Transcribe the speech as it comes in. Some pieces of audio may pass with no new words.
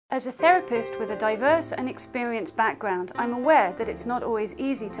As a therapist with a diverse and experienced background, I'm aware that it's not always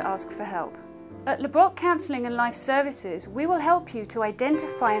easy to ask for help. At Brocq Counselling and Life Services, we will help you to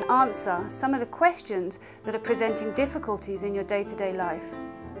identify and answer some of the questions that are presenting difficulties in your day-to-day life.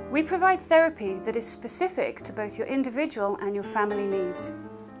 We provide therapy that is specific to both your individual and your family needs.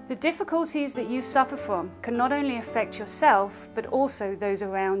 The difficulties that you suffer from can not only affect yourself, but also those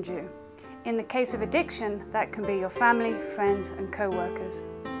around you. In the case of addiction, that can be your family, friends, and co-workers.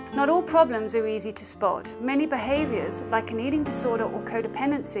 Not all problems are easy to spot. Many behaviours, like an eating disorder or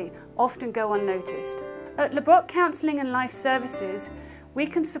codependency, often go unnoticed. At Brocq Counselling and Life Services, we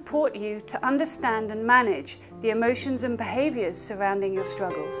can support you to understand and manage the emotions and behaviours surrounding your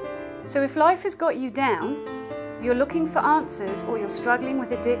struggles. So if life has got you down, you're looking for answers, or you're struggling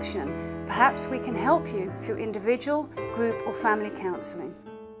with addiction, perhaps we can help you through individual, group or family counselling.